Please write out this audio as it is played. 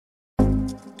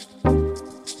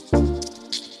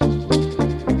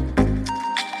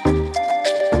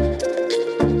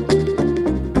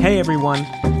Hey everyone,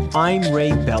 I'm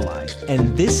Ray Belli,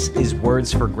 and this is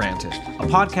Words for Granted, a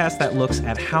podcast that looks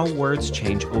at how words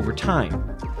change over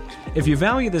time. If you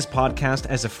value this podcast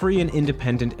as a free and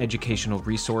independent educational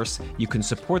resource, you can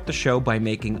support the show by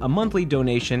making a monthly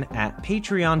donation at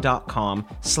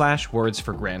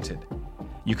patreon.com/wordsforgranted.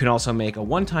 You can also make a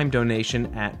one-time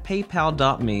donation at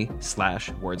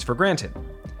paypal.me/wordsforgranted.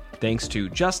 Thanks to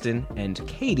Justin and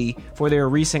Katie for their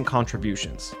recent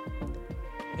contributions.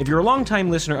 If you're a longtime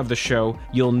listener of the show,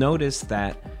 you'll notice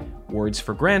that Words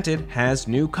for Granted has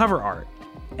new cover art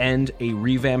and a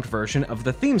revamped version of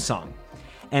the theme song.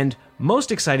 And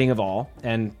most exciting of all,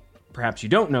 and perhaps you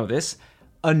don't know this,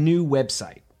 a new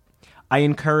website. I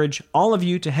encourage all of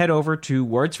you to head over to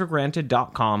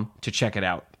wordsforgranted.com to check it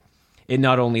out. It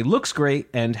not only looks great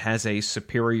and has a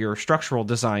superior structural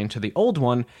design to the old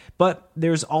one, but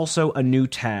there's also a new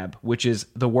tab, which is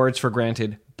the Words for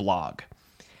Granted blog.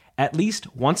 At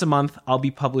least once a month, I'll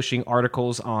be publishing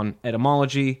articles on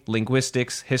etymology,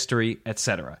 linguistics, history,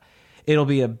 etc. It'll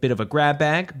be a bit of a grab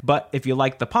bag, but if you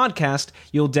like the podcast,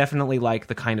 you'll definitely like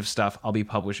the kind of stuff I'll be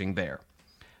publishing there.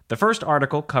 The first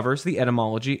article covers the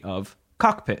etymology of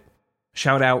cockpit.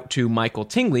 Shout out to Michael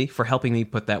Tingley for helping me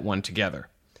put that one together.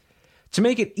 To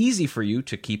make it easy for you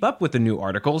to keep up with the new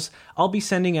articles, I'll be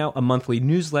sending out a monthly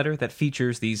newsletter that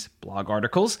features these blog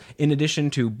articles, in addition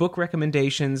to book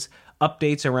recommendations,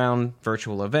 updates around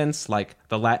virtual events like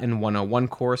the Latin 101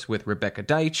 course with Rebecca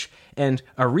Deitch, and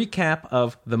a recap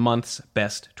of the month's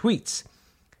best tweets.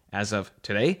 As of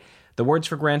today, the Words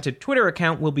for Granted Twitter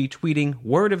account will be tweeting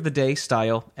word of the day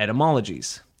style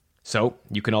etymologies. So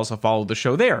you can also follow the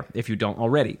show there if you don't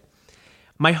already.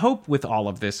 My hope with all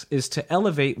of this is to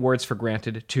elevate Words for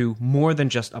Granted to more than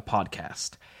just a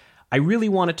podcast. I really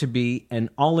want it to be an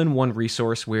all-in-one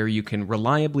resource where you can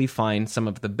reliably find some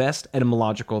of the best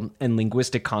etymological and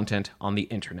linguistic content on the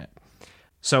internet.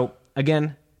 So,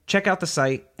 again, check out the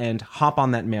site and hop on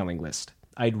that mailing list.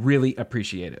 I'd really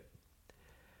appreciate it.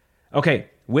 Okay,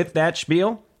 with that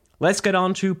spiel, let's get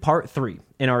on to part 3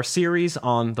 in our series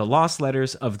on the lost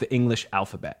letters of the English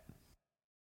alphabet.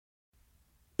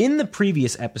 In the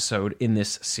previous episode in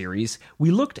this series,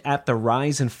 we looked at the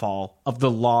rise and fall of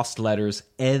the lost letters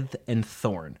eth and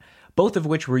thorn, both of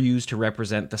which were used to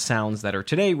represent the sounds that are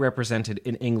today represented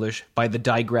in English by the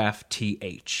digraph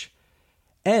th.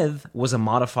 Eth was a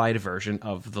modified version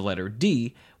of the letter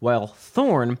D, while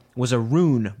thorn was a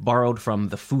rune borrowed from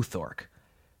the Futhorc.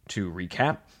 To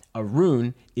recap, a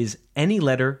rune is any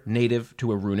letter native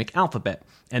to a runic alphabet,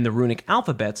 and the runic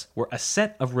alphabets were a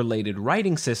set of related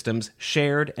writing systems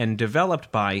shared and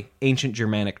developed by ancient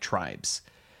Germanic tribes.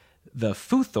 The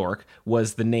Futhorc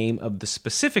was the name of the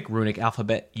specific runic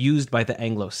alphabet used by the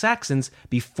Anglo-Saxons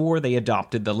before they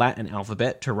adopted the Latin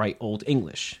alphabet to write Old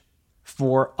English.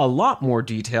 For a lot more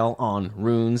detail on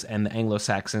runes and the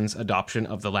Anglo-Saxons' adoption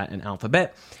of the Latin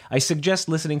alphabet, I suggest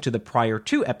listening to the prior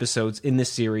 2 episodes in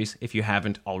this series if you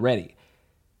haven't already.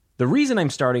 The reason I'm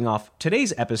starting off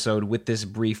today's episode with this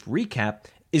brief recap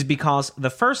is because the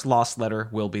first lost letter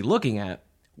we'll be looking at,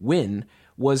 win,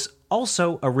 was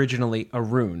also originally a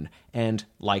rune, and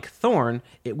like thorn,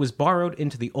 it was borrowed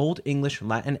into the Old English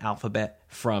Latin alphabet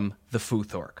from the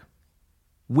Futhorc.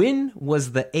 Win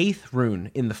was the 8th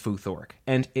rune in the Futhorc,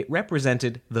 and it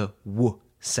represented the w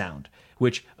sound,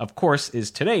 which of course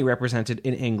is today represented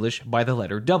in English by the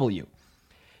letter W.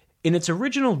 In its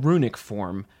original runic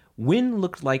form, Win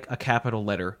looked like a capital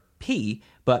letter P,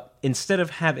 but instead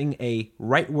of having a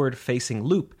rightward-facing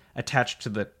loop attached to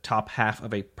the top half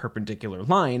of a perpendicular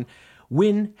line,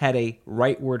 Win had a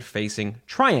rightward-facing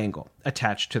triangle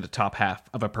attached to the top half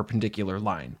of a perpendicular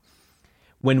line.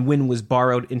 When Win was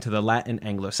borrowed into the Latin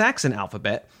Anglo-Saxon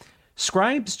alphabet,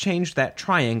 scribes changed that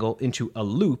triangle into a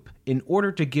loop in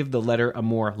order to give the letter a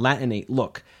more Latinate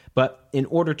look, but in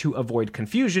order to avoid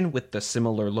confusion with the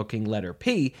similar-looking letter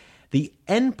P, the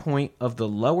endpoint of the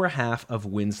lower half of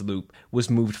Win's loop was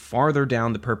moved farther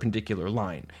down the perpendicular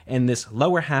line, and this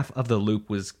lower half of the loop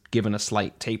was given a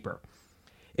slight taper.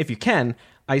 If you can,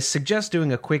 I suggest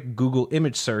doing a quick Google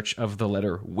image search of the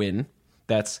letter Win,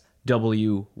 that's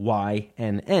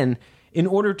W-Y-N-N, in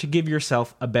order to give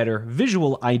yourself a better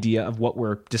visual idea of what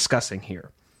we're discussing here.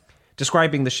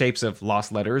 Describing the shapes of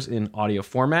lost letters in audio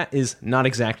format is not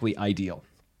exactly ideal.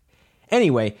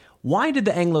 Anyway, why did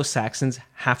the Anglo-Saxons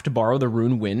have to borrow the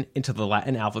rune Win into the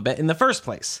Latin alphabet in the first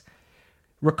place?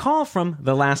 Recall from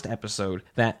the last episode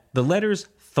that the letters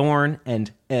thorn and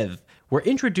eth were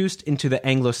introduced into the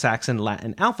Anglo-Saxon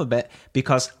Latin alphabet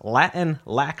because Latin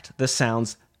lacked the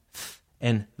sounds th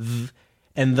and th,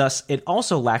 and thus it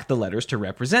also lacked the letters to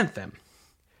represent them.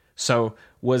 So,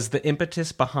 was the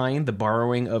impetus behind the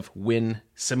borrowing of Win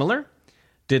similar?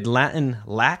 Did Latin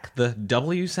lack the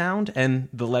W sound and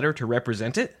the letter to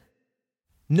represent it?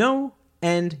 No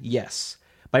and yes,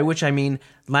 by which I mean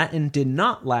Latin did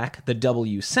not lack the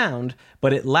W sound,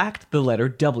 but it lacked the letter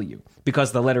W,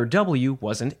 because the letter W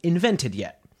wasn't invented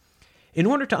yet. In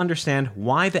order to understand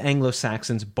why the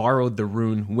Anglo-Saxons borrowed the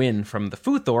rune win from the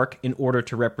Futhorc in order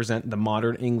to represent the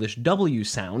modern English W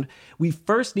sound, we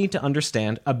first need to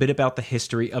understand a bit about the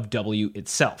history of W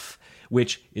itself,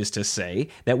 which is to say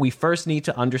that we first need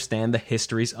to understand the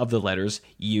histories of the letters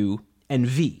U and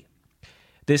V.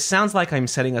 This sounds like I'm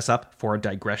setting us up for a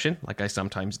digression, like I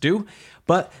sometimes do,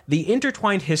 but the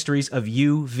intertwined histories of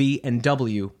U, V, and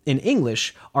W in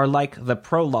English are like the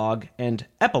prologue and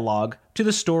epilogue to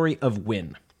the story of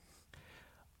Win.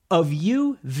 Of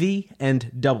U, V,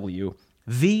 and W,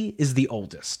 V is the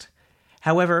oldest.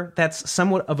 However, that's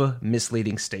somewhat of a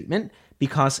misleading statement,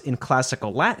 because in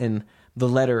classical Latin, the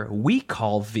letter we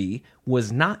call V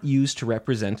was not used to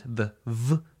represent the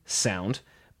V sound,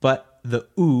 but the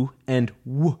U and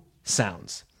W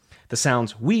sounds. The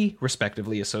sounds we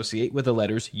respectively associate with the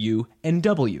letters U and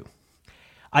W.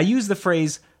 I use the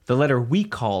phrase, the letter we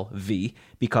call V,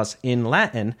 because in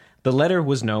Latin, the letter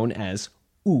was known as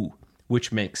U,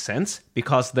 which makes sense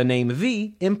because the name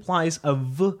V implies a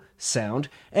V sound,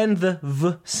 and the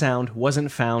V sound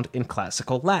wasn't found in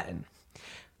classical Latin.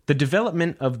 The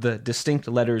development of the distinct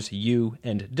letters U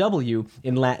and W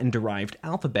in Latin-derived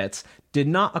alphabets did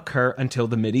not occur until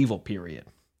the medieval period.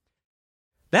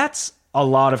 That's a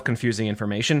lot of confusing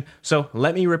information, so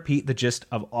let me repeat the gist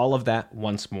of all of that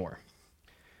once more.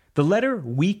 The letter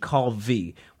we call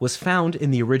V was found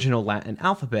in the original Latin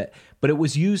alphabet, but it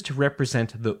was used to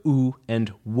represent the U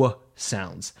and W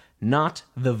sounds, not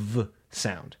the V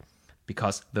sound,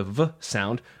 because the V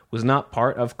sound was not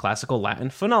part of classical Latin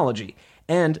phonology,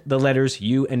 and the letters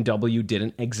U and W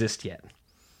didn't exist yet.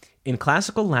 In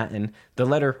classical Latin, the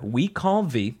letter we call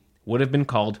V would have been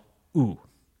called U,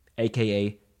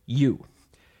 aka U.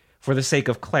 For the sake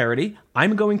of clarity,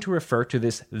 I'm going to refer to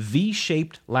this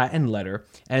V-shaped Latin letter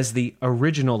as the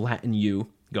original Latin U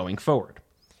going forward.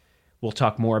 We'll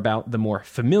talk more about the more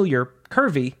familiar,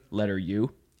 curvy letter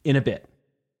U in a bit.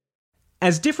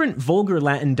 As different Vulgar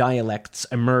Latin dialects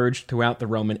emerged throughout the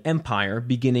Roman Empire,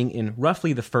 beginning in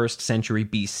roughly the 1st century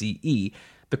BCE,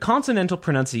 the consonantal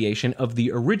pronunciation of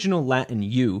the original Latin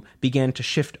U began to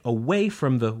shift away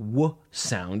from the W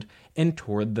sound and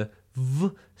toward the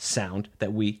V sound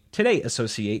that we today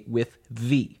associate with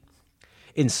V.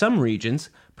 In some regions,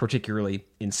 particularly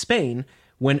in Spain,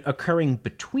 when occurring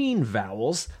between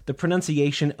vowels, the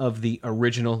pronunciation of the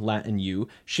original Latin U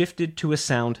shifted to a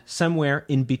sound somewhere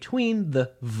in between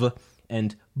the V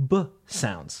and B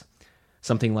sounds.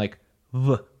 Something like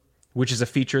V, which is a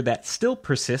feature that still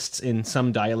persists in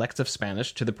some dialects of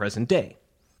Spanish to the present day.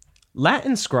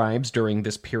 Latin scribes during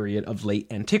this period of late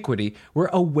antiquity were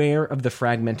aware of the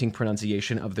fragmenting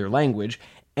pronunciation of their language,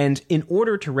 and in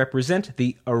order to represent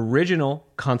the original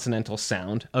consonantal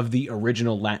sound of the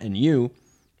original Latin U,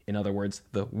 in other words,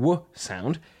 the W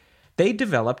sound, they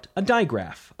developed a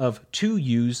digraph of two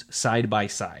U's side by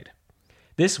side.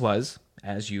 This was,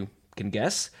 as you can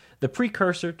guess, the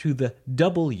precursor to the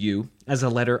double U as a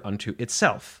letter unto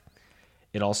itself.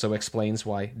 It also explains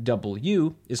why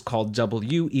W is called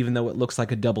W even though it looks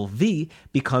like a double V,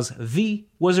 because V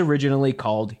was originally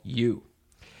called U.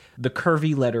 The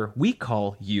curvy letter we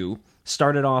call U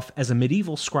started off as a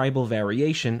medieval scribal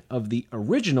variation of the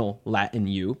original Latin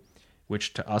U,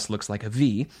 which to us looks like a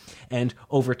V, and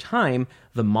over time,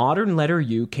 the modern letter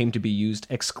U came to be used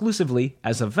exclusively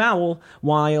as a vowel,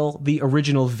 while the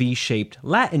original V-shaped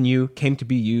Latin U came to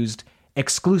be used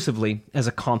exclusively as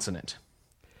a consonant.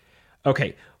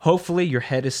 Okay, hopefully your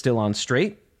head is still on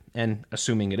straight, and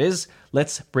assuming it is,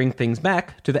 let's bring things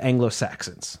back to the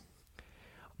Anglo-Saxons.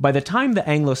 By the time the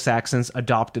Anglo-Saxons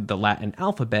adopted the Latin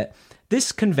alphabet,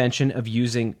 this convention of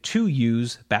using two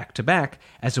U's back-to-back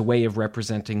as a way of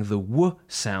representing the W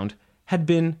sound had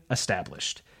been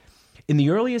established. In the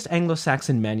earliest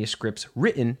Anglo-Saxon manuscripts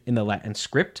written in the Latin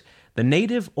script, the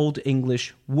native Old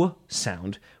English W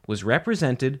sound was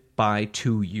represented by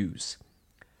two U's.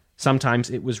 Sometimes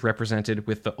it was represented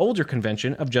with the older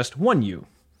convention of just one U.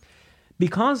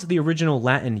 Because the original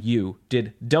Latin U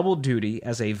did double duty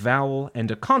as a vowel and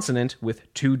a consonant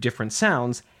with two different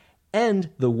sounds, and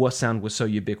the W sound was so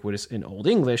ubiquitous in Old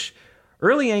English,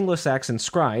 early Anglo-Saxon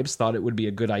scribes thought it would be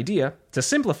a good idea to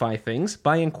simplify things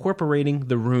by incorporating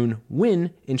the rune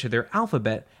Win into their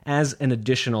alphabet as an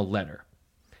additional letter.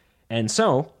 And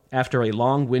so, after a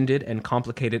long-winded and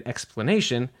complicated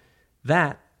explanation,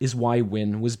 that is why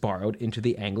Win was borrowed into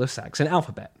the Anglo-Saxon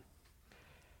alphabet.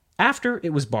 After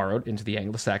it was borrowed into the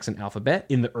Anglo-Saxon alphabet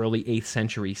in the early 8th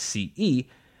century CE,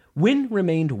 Wynn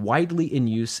remained widely in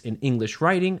use in English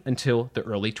writing until the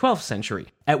early 12th century,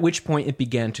 at which point it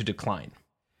began to decline.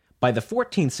 By the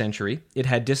 14th century, it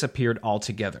had disappeared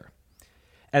altogether.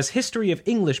 As history of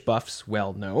English buffs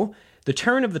well know, the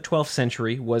turn of the 12th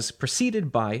century was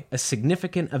preceded by a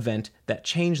significant event that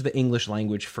changed the English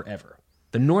language forever: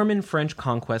 the Norman-French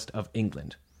conquest of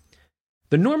England.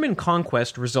 The Norman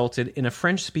conquest resulted in a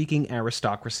French-speaking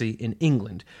aristocracy in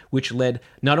England, which led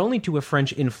not only to a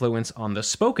French influence on the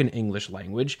spoken English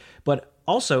language, but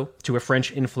also to a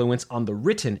French influence on the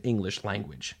written English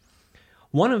language.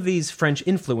 One of these French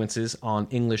influences on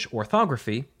English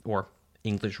orthography, or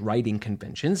English writing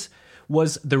conventions,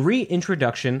 was the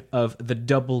reintroduction of the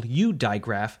W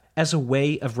digraph as a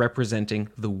way of representing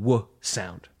the W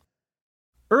sound.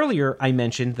 Earlier, I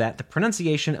mentioned that the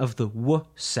pronunciation of the W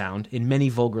sound in many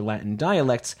Vulgar Latin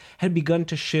dialects had begun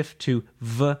to shift to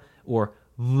V or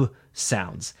V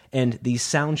sounds, and these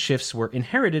sound shifts were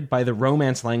inherited by the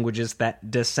Romance languages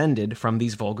that descended from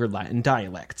these Vulgar Latin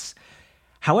dialects.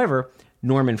 However,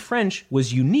 Norman French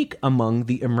was unique among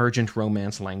the emergent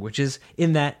Romance languages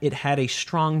in that it had a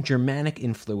strong Germanic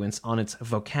influence on its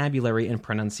vocabulary and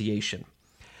pronunciation.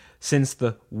 Since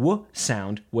the W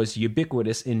sound was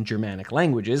ubiquitous in Germanic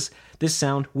languages, this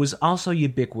sound was also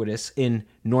ubiquitous in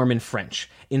Norman French,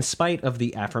 in spite of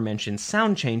the aforementioned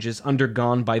sound changes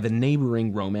undergone by the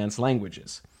neighboring Romance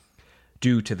languages.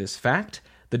 Due to this fact,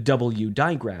 the W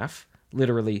digraph,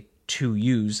 literally two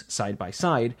U's side by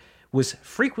side, was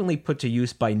frequently put to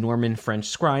use by Norman French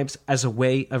scribes as a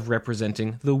way of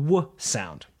representing the W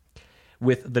sound.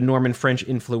 With the Norman French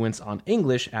influence on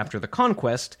English after the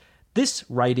conquest, this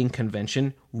writing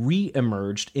convention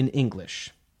re-emerged in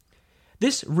English.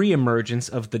 This re-emergence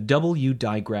of the W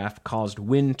digraph caused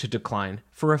Wynn to decline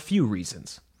for a few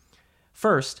reasons.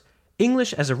 First,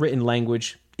 English as a written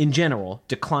language, in general,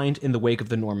 declined in the wake of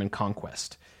the Norman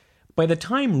conquest. By the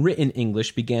time written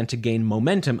English began to gain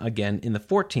momentum again in the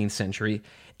 14th century,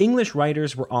 English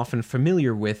writers were often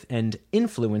familiar with and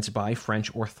influenced by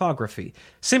French orthography,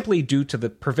 simply due to the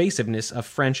pervasiveness of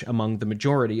French among the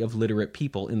majority of literate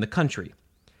people in the country.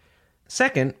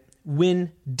 Second,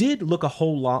 Wynn did look a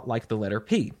whole lot like the letter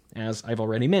P, as I've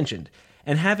already mentioned,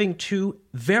 and having two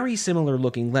very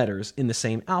similar-looking letters in the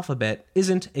same alphabet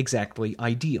isn't exactly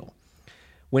ideal.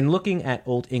 When looking at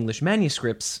Old English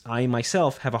manuscripts, I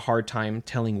myself have a hard time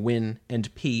telling Wynn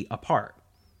and P apart.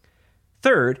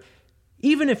 Third,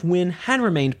 even if Wynn had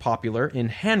remained popular in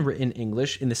handwritten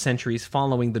English in the centuries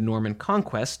following the Norman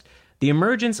conquest, the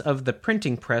emergence of the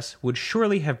printing press would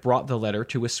surely have brought the letter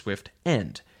to a swift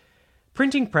end.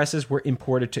 Printing presses were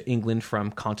imported to England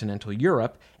from continental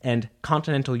Europe, and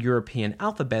continental European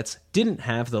alphabets didn't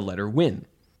have the letter Wynn.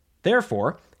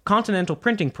 Therefore, continental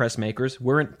printing press makers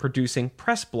weren't producing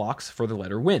press blocks for the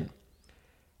letter Wynn.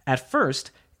 At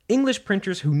first, English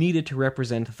printers who needed to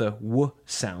represent the W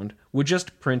sound would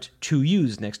just print two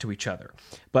U's next to each other,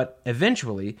 but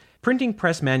eventually, printing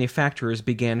press manufacturers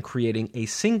began creating a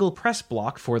single press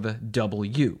block for the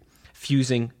W,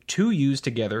 fusing two U's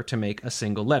together to make a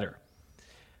single letter.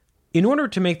 In order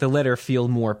to make the letter feel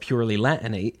more purely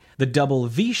Latinate, the double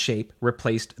V shape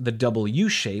replaced the W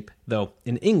shape, though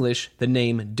in English the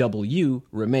name W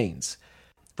remains.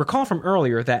 Recall from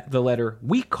earlier that the letter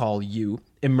we call U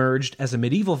emerged as a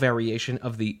medieval variation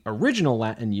of the original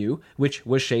Latin U, which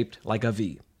was shaped like a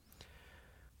V.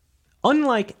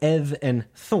 Unlike eth and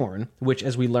thorn, which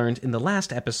as we learned in the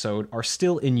last episode are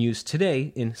still in use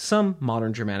today in some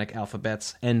modern Germanic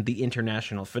alphabets and the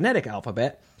International Phonetic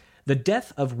Alphabet, the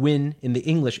death of Wynn in the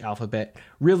English alphabet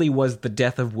really was the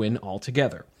death of Wynn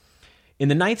altogether. In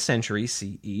the 9th century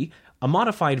CE, a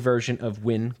modified version of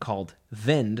Wynn called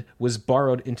Vend was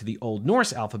borrowed into the Old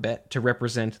Norse alphabet to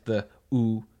represent the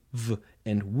U, V,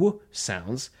 and W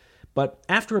sounds, but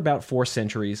after about 4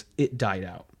 centuries, it died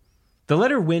out. The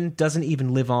letter Wynn doesn't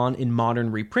even live on in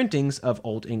modern reprintings of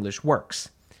Old English works.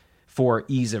 For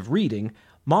ease of reading,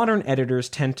 modern editors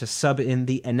tend to sub in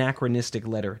the anachronistic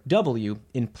letter W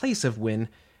in place of Wynn,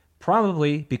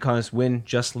 probably because Wynn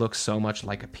just looks so much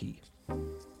like a P.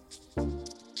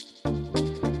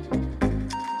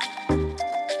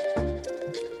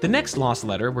 The next lost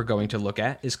letter we're going to look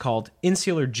at is called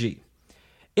Insular G.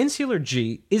 Insular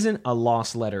G isn't a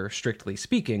lost letter, strictly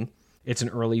speaking. It's an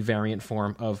early variant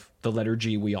form of the letter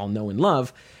G we all know and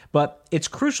love, but it's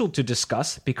crucial to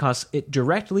discuss because it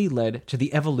directly led to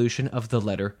the evolution of the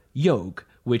letter Yog,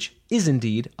 which is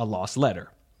indeed a lost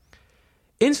letter.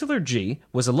 Insular G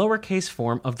was a lowercase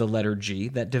form of the letter G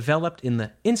that developed in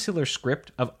the insular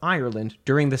script of Ireland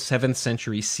during the 7th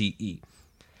century CE.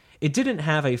 It didn't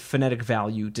have a phonetic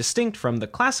value distinct from the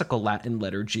classical Latin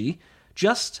letter G,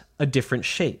 just a different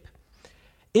shape.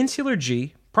 Insular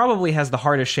G probably has the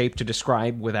hardest shape to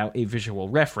describe without a visual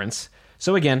reference,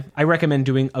 so again, I recommend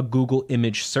doing a Google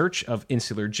image search of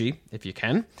insular G if you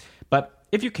can, but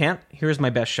if you can't, here's my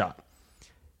best shot.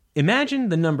 Imagine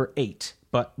the number 8,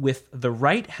 but with the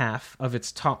right half of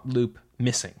its top loop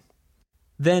missing.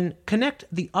 Then connect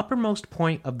the uppermost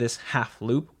point of this half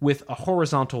loop with a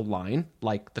horizontal line,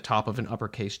 like the top of an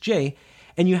uppercase J,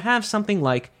 and you have something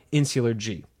like insular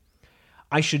G.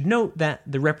 I should note that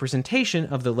the representation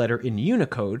of the letter in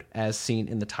Unicode, as seen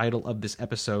in the title of this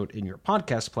episode in your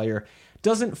podcast player,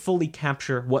 doesn't fully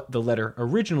capture what the letter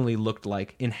originally looked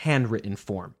like in handwritten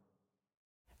form.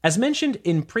 As mentioned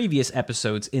in previous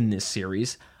episodes in this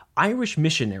series, Irish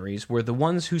missionaries were the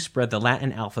ones who spread the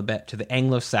Latin alphabet to the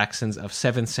Anglo-Saxons of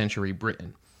 7th century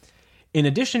Britain. In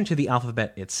addition to the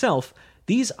alphabet itself,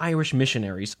 these Irish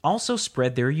missionaries also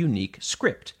spread their unique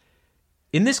script.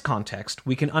 In this context,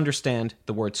 we can understand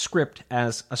the word script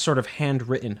as a sort of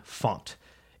handwritten font.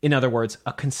 In other words,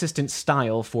 a consistent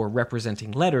style for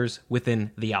representing letters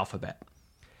within the alphabet.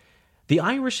 The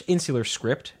Irish insular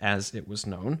script, as it was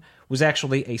known, was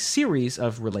actually a series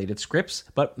of related scripts,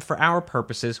 but for our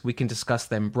purposes, we can discuss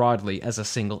them broadly as a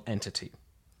single entity.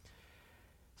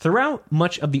 Throughout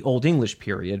much of the Old English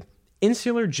period,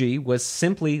 insular G was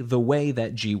simply the way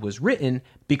that G was written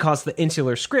because the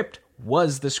insular script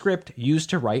was the script used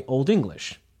to write Old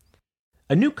English.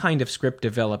 A new kind of script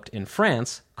developed in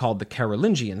France, called the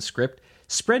Carolingian script,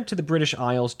 spread to the British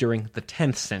Isles during the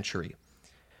 10th century.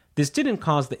 This didn't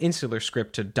cause the insular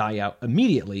script to die out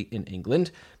immediately in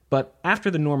England, but after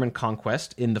the Norman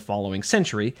conquest in the following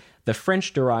century, the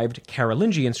French-derived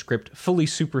Carolingian script fully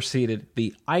superseded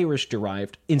the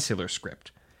Irish-derived insular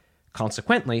script.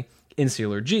 Consequently,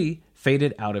 insular G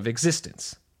faded out of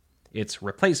existence. Its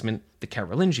replacement, the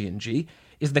Carolingian G,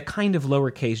 is the kind of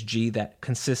lowercase g that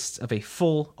consists of a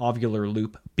full ovular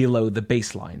loop below the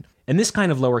baseline, and this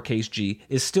kind of lowercase g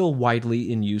is still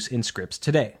widely in use in scripts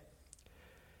today.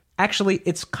 Actually,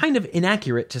 it's kind of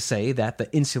inaccurate to say that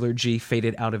the insular G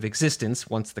faded out of existence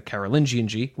once the Carolingian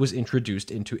G was introduced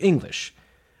into English.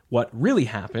 What really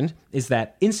happened is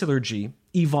that insular G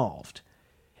evolved.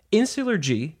 Insular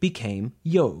G became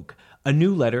yogh, a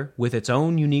new letter with its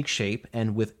own unique shape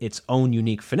and with its own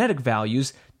unique phonetic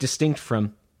values distinct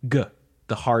from g,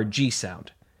 the hard G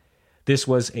sound. This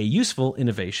was a useful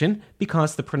innovation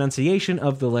because the pronunciation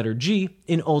of the letter G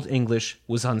in Old English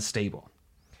was unstable.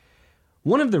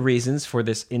 One of the reasons for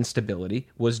this instability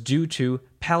was due to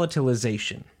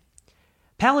palatalization.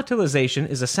 Palatalization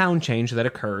is a sound change that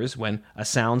occurs when a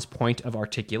sound's point of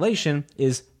articulation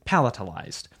is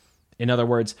palatalized. In other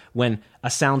words, when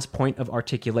a sound's point of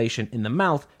articulation in the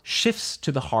mouth shifts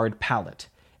to the hard palate,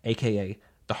 aka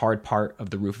the hard part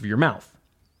of the roof of your mouth.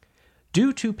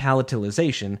 Due to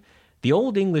palatalization, the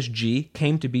Old English G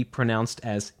came to be pronounced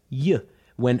as y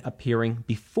when appearing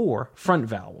before front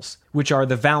vowels, which are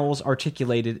the vowels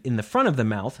articulated in the front of the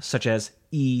mouth, such as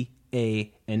e,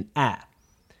 a, and a.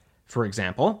 For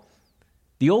example,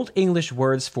 the Old English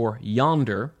words for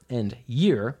yonder and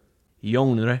year,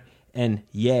 yonre and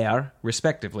yer,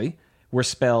 respectively, were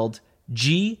spelled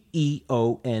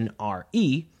Geonre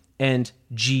and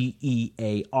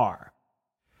Gear.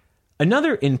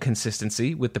 Another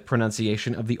inconsistency with the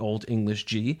pronunciation of the Old English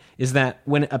G is that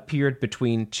when it appeared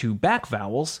between two back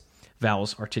vowels,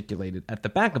 vowels articulated at the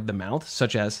back of the mouth,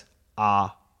 such as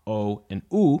a, o, and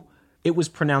u, it was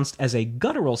pronounced as a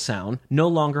guttural sound no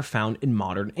longer found in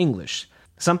modern English,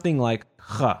 something like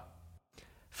ch.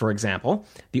 For example,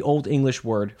 the Old English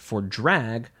word for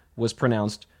drag was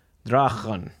pronounced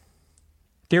drachen.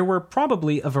 There were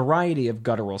probably a variety of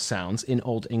guttural sounds in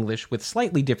Old English with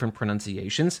slightly different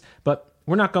pronunciations, but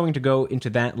we're not going to go into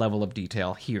that level of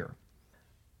detail here.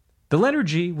 The letter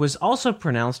G was also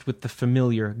pronounced with the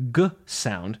familiar g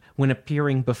sound when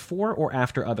appearing before or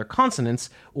after other consonants,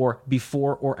 or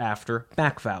before or after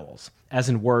back vowels, as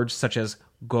in words such as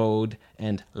god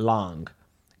and lang,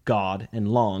 god and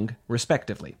long,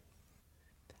 respectively.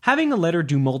 Having a letter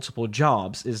do multiple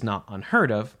jobs is not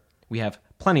unheard of. We have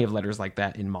plenty of letters like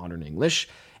that in modern English,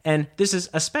 and this is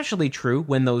especially true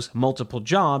when those multiple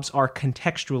jobs are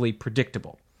contextually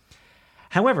predictable.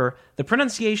 However, the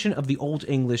pronunciation of the Old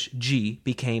English G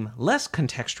became less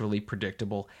contextually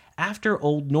predictable after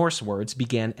Old Norse words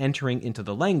began entering into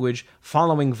the language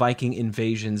following Viking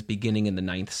invasions beginning in the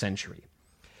 9th century.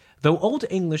 Though Old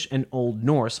English and Old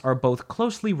Norse are both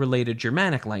closely related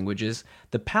Germanic languages,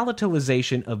 the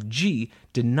palatalization of G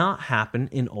did not happen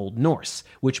in Old Norse,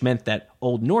 which meant that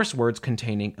Old Norse words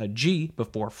containing a G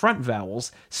before front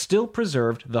vowels still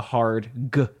preserved the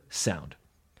hard G sound.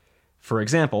 For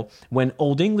example, when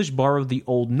Old English borrowed the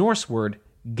Old Norse word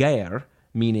geir,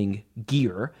 meaning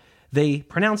gear, they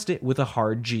pronounced it with a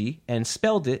hard G and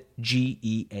spelled it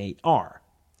G-E-A-R.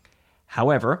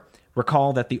 However,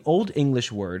 recall that the Old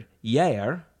English word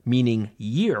year, meaning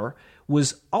year,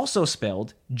 was also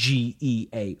spelled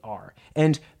G-E-A-R,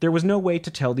 and there was no way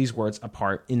to tell these words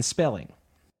apart in spelling.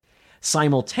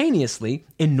 Simultaneously,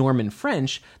 in Norman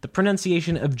French, the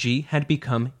pronunciation of G had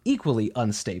become equally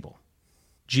unstable.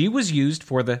 G was used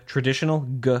for the traditional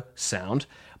G sound,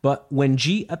 but when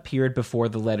G appeared before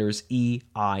the letters E,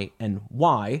 I, and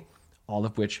Y, all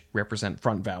of which represent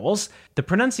front vowels, the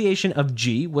pronunciation of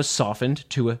G was softened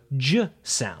to a J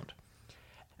sound.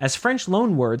 As French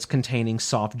loanwords containing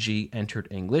soft G entered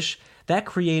English, that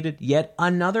created yet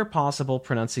another possible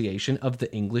pronunciation of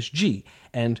the English G,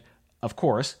 and, of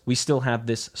course, we still have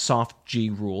this soft G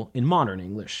rule in modern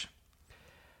English.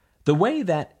 The way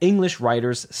that English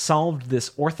writers solved this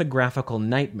orthographical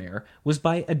nightmare was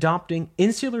by adopting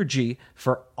insular G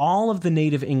for all of the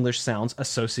native English sounds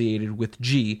associated with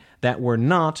G that were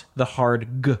not the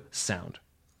hard G sound.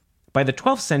 By the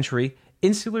 12th century,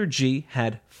 insular G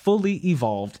had fully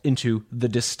evolved into the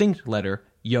distinct letter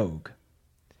yog.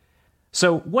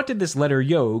 So what did this letter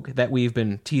yog that we've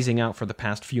been teasing out for the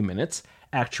past few minutes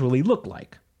actually look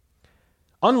like?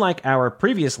 Unlike our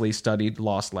previously studied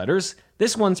lost letters,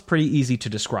 this one's pretty easy to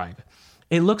describe.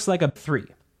 It looks like a 3.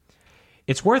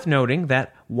 It's worth noting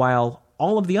that while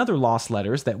all of the other lost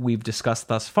letters that we've discussed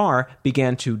thus far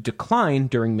began to decline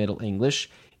during Middle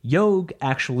English, yog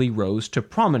actually rose to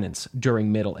prominence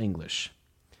during Middle English.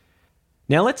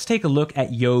 Now let's take a look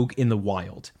at yog in the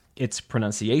wild, its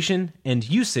pronunciation and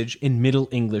usage in Middle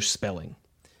English spelling.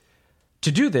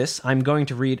 To do this, I'm going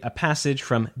to read a passage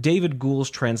from David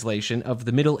Gould's translation of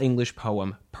the Middle English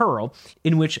poem Pearl,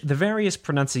 in which the various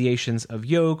pronunciations of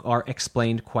yog are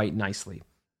explained quite nicely.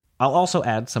 I'll also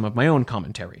add some of my own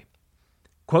commentary.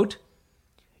 Quote,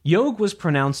 "Yog was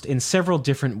pronounced in several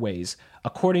different ways,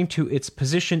 according to its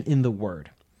position in the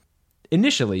word.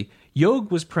 Initially,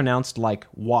 yog was pronounced like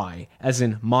Y, as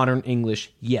in modern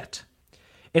English yet.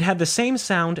 It had the same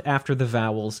sound after the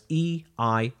vowels E,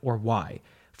 I, or Y,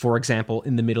 for example,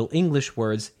 in the Middle English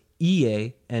words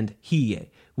ie and hie,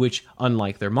 which,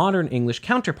 unlike their modern English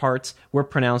counterparts, were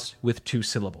pronounced with 2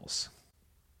 syllables.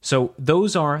 So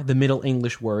those are the Middle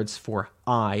English words for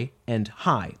I and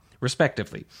hi,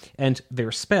 respectively, and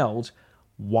they're spelled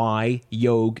Y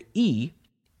yog E,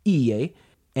 ie,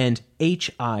 and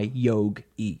hi yog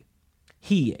E,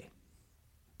 hie.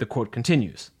 The quote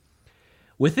continues.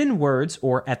 Within words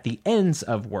or at the ends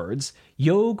of words,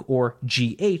 yog or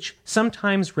gh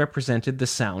sometimes represented the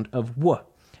sound of w,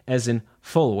 as in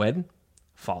followed,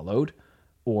 followed,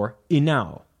 or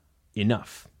inau,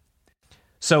 enough.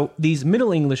 So these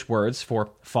Middle English words for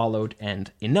followed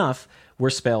and enough were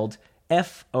spelled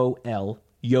fol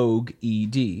yog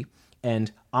ed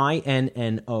and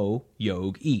inno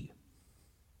yog e.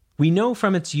 We know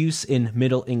from its use in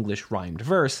Middle English rhymed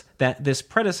verse that this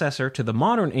predecessor to the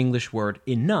modern English word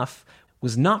enough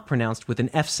was not pronounced with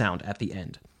an F sound at the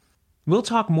end. We'll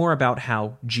talk more about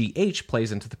how GH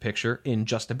plays into the picture in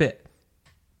just a bit.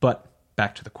 But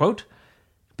back to the quote.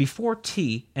 Before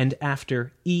T and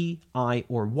after E, I,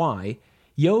 or Y,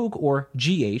 yog or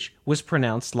GH was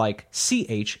pronounced like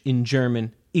CH in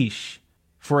German ich.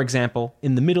 For example,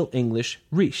 in the Middle English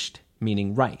Richt,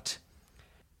 meaning right.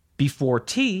 Before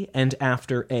T and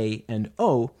after A and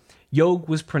O, yog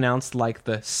was pronounced like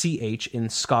the CH in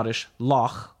Scottish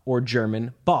loch or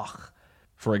German bach,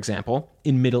 for example,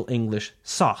 in Middle English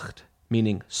sacht,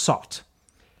 meaning sought.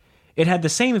 It had the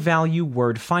same value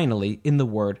word finally in the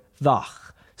word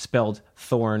thach, spelled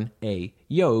thorn a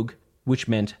yog, which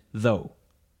meant though.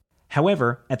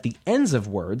 However, at the ends of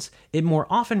words, it more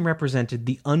often represented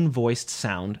the unvoiced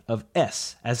sound of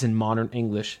S, as in modern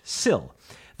English sil,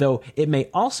 though it may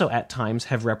also at times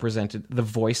have represented the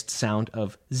voiced sound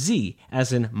of Z,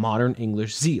 as in modern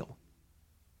English zeal.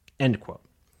 End quote.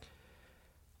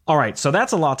 Alright, so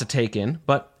that's a lot to take in,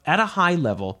 but at a high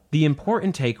level, the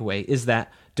important takeaway is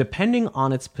that, depending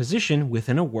on its position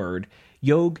within a word,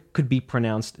 yog could be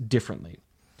pronounced differently.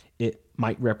 It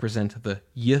might represent the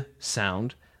y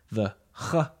sound, the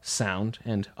ch sound,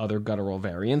 and other guttural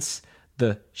variants,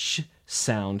 the sh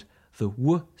sound, the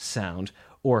w sound,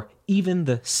 or even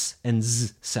the s and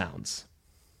z sounds.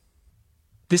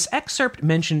 This excerpt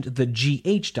mentioned the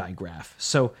GH digraph,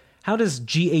 so How does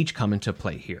GH come into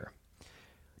play here?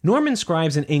 Norman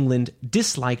scribes in England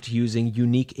disliked using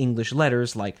unique English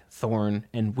letters like thorn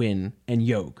and win and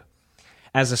yogh.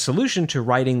 As a solution to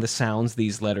writing the sounds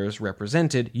these letters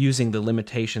represented using the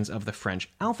limitations of the French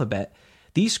alphabet,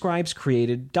 these scribes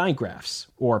created digraphs,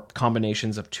 or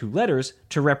combinations of two letters,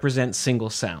 to represent single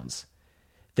sounds.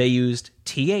 They used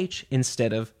th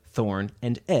instead of thorn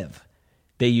and ev.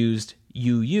 They used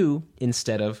uu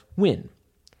instead of win.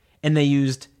 And they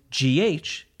used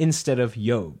gh instead of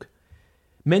yogh.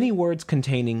 Many words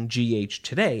containing GH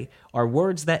today are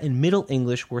words that in Middle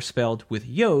English were spelled with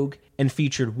yogh and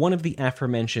featured one of the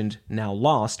aforementioned, now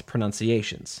lost,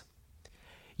 pronunciations.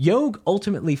 Yogh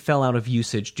ultimately fell out of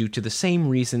usage due to the same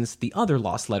reasons the other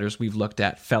lost letters we've looked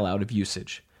at fell out of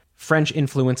usage: French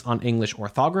influence on English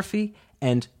orthography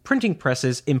and printing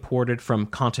presses imported from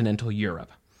continental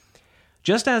Europe.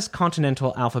 Just as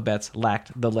continental alphabets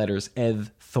lacked the letters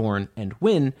ev, thorn, and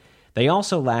win, they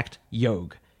also lacked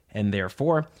yogh, and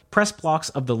therefore, press blocks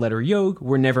of the letter yogh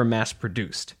were never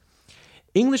mass-produced.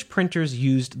 English printers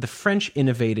used the French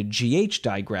innovated GH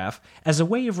digraph as a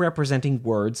way of representing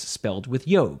words spelled with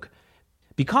yogh.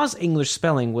 Because English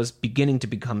spelling was beginning to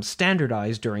become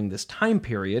standardized during this time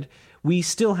period, we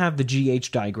still have the GH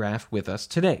digraph with us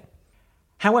today.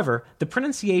 However, the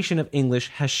pronunciation of English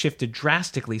has shifted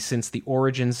drastically since the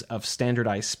origins of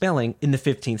standardized spelling in the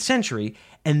 15th century,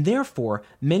 and therefore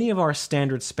many of our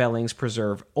standard spellings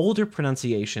preserve older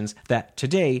pronunciations that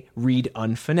today read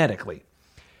unphonetically.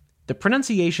 The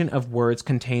pronunciation of words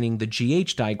containing the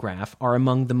GH digraph are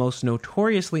among the most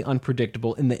notoriously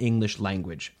unpredictable in the English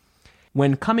language.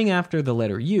 When coming after the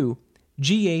letter U,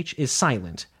 GH is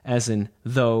silent, as in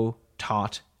though,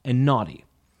 taught, and naughty.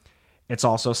 It's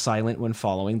also silent when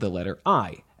following the letter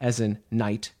I, as in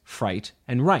night, fright,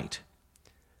 and right.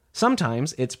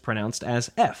 Sometimes it's pronounced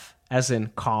as F, as in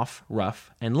cough,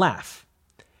 rough, and laugh.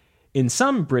 In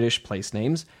some British place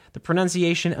names, the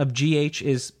pronunciation of GH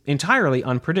is entirely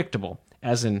unpredictable,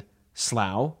 as in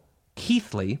Slough,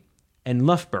 Keighley, and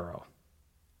Loughborough.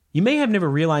 You may have never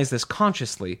realized this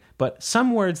consciously, but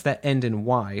some words that end in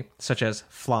Y, such as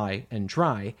fly and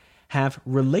dry, have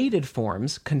related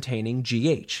forms containing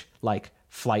GH, like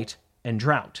flight and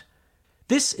drought.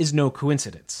 This is no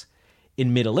coincidence.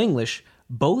 In Middle English,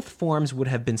 both forms would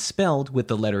have been spelled with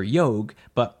the letter yogh,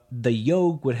 but the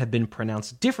yogh would have been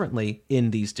pronounced differently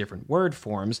in these different word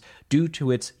forms due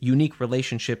to its unique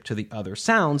relationship to the other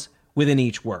sounds within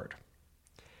each word.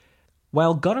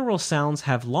 While guttural sounds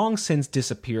have long since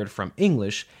disappeared from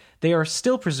English, they are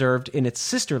still preserved in its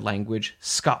sister language,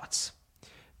 Scots.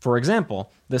 For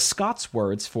example, the Scots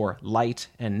words for light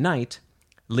and night,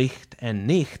 licht and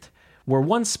nicht, were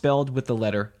once spelled with the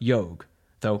letter yogh,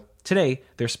 though today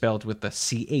they're spelled with the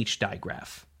CH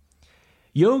digraph.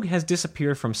 Yogh has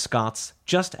disappeared from Scots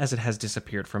just as it has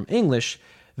disappeared from English,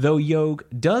 though yogh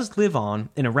does live on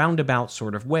in a roundabout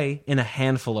sort of way in a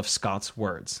handful of Scots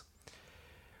words.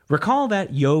 Recall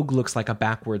that yogh looks like a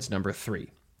backwards number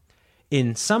 3.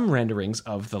 In some renderings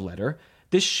of the letter,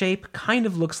 this shape kind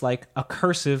of looks like a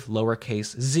cursive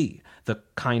lowercase z, the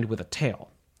kind with a tail.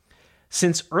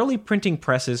 Since early printing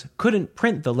presses couldn't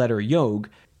print the letter yogh,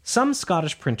 some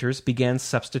Scottish printers began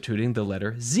substituting the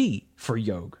letter z for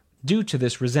yogh, due to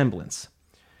this resemblance.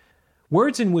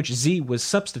 Words in which z was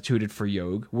substituted for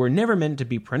yogh were never meant to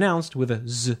be pronounced with a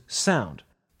z sound.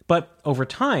 But over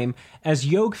time, as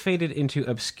yogh faded into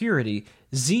obscurity,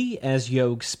 z as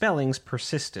yogh spellings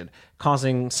persisted,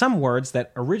 causing some words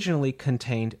that originally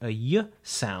contained a y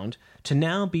sound to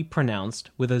now be pronounced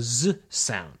with a z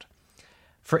sound.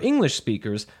 For English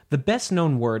speakers, the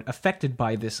best-known word affected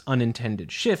by this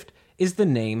unintended shift is the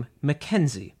name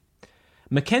Mackenzie.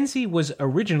 Mackenzie was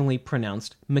originally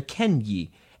pronounced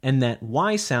Mackenzie, and that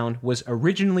Y sound was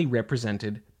originally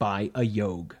represented by a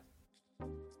yogh.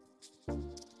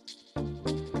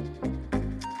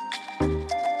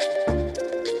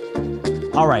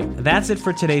 Alright, that's it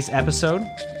for today's episode.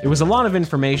 It was a lot of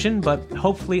information, but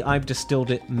hopefully I've distilled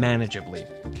it manageably.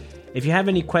 If you have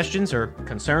any questions or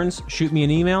concerns, shoot me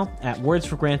an email at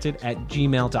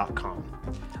wordsforgranted@gmail.com.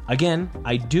 Again,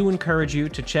 I do encourage you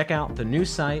to check out the new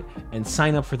site and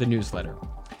sign up for the newsletter.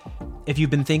 If you've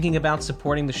been thinking about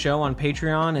supporting the show on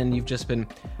Patreon and you've just been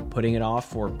putting it off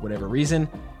for whatever reason,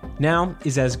 now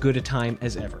is as good a time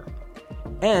as ever.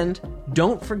 And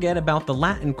don't forget about the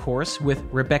Latin course with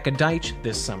Rebecca Deitch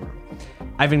this summer.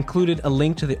 I've included a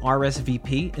link to the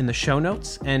RSVP in the show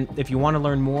notes, and if you want to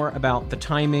learn more about the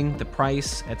timing, the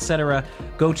price, etc.,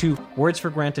 go to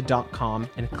wordsforgranted.com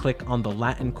and click on the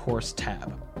Latin course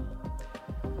tab.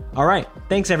 All right,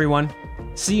 thanks everyone.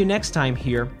 See you next time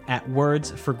here at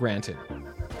Words for Granted.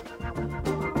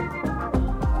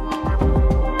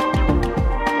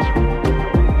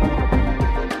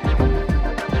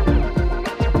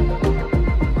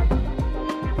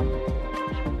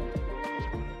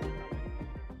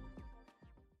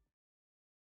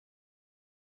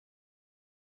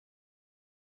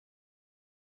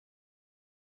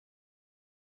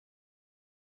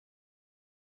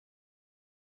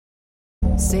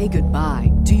 Say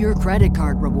goodbye to your credit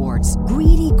card rewards.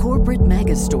 Greedy corporate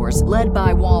mega stores, led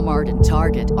by Walmart and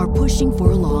Target, are pushing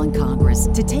for a law in Congress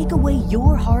to take away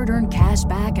your hard-earned cash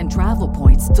back and travel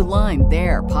points to line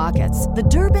their pockets. The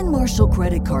Durbin-Marshall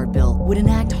credit card bill would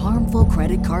enact harmful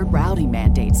credit card routing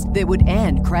mandates that would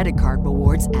end credit card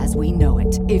rewards as we know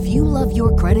it. If you love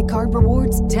your credit card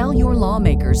rewards, tell your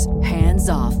lawmakers, hands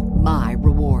off my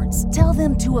rewards. Tell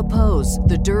them to oppose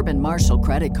the Durbin-Marshall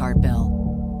credit card bill.